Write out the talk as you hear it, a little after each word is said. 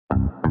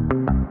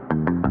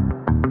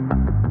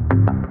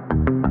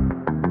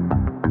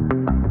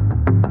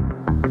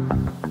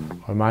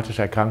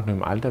Rheumatische Erkrankungen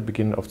im Alter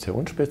beginnen oft sehr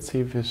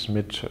unspezifisch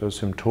mit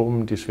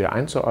Symptomen, die schwer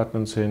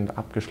einzuordnen sind: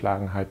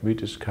 Abgeschlagenheit,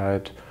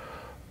 Müdigkeit,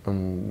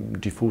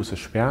 diffuse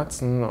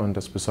Schmerzen. Und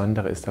das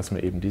Besondere ist, dass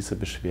man eben diese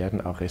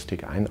Beschwerden auch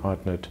richtig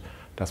einordnet,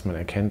 dass man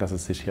erkennt, dass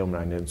es sich hier um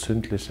eine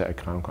entzündliche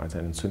Erkrankung, also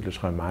eine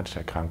entzündlich-rheumatische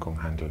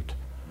Erkrankung handelt.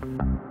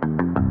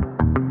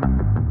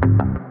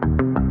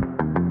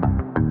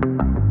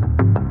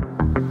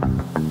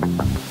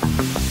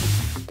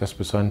 Das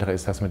Besondere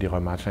ist, dass man die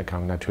rheumatischen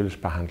Erkrankungen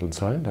natürlich behandeln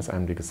soll, dass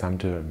einem die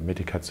gesamte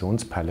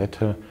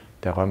Medikationspalette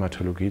der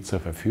Rheumatologie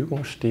zur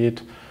Verfügung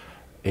steht,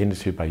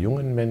 ähnlich wie bei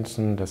jungen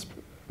Menschen.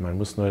 Man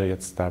muss nur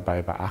jetzt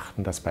dabei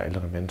beachten, dass bei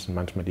älteren Menschen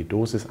manchmal die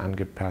Dosis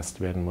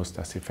angepasst werden muss,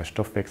 dass die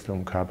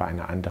Verstoffwechslung im Körper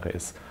eine andere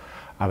ist.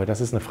 Aber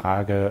das ist eine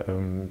Frage,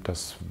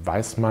 das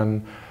weiß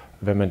man,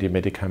 wenn man die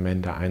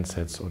Medikamente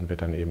einsetzt, und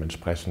wird dann eben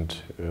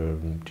entsprechend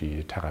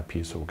die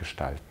Therapie so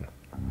gestalten.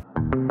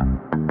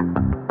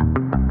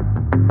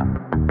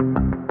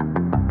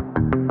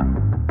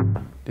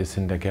 Wir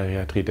sind in der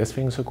Geriatrie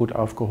deswegen so gut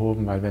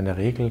aufgehoben, weil wir in der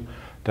Regel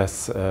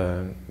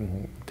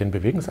den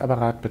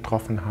Bewegungsapparat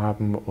betroffen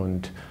haben,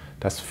 und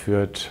das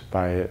führt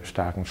bei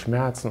starken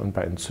Schmerzen und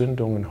bei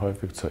Entzündungen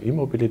häufig zur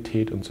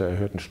Immobilität und zur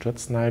erhöhten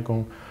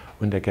Sturzneigung.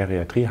 Und in der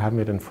Geriatrie haben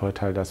wir den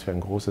Vorteil, dass wir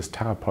ein großes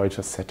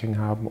therapeutisches Setting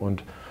haben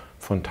und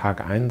von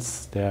Tag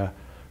 1 der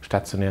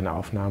stationären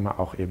Aufnahme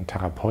auch eben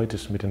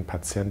therapeutisch mit den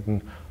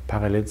Patienten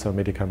parallel zur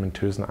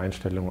medikamentösen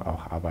Einstellung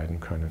auch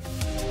arbeiten können.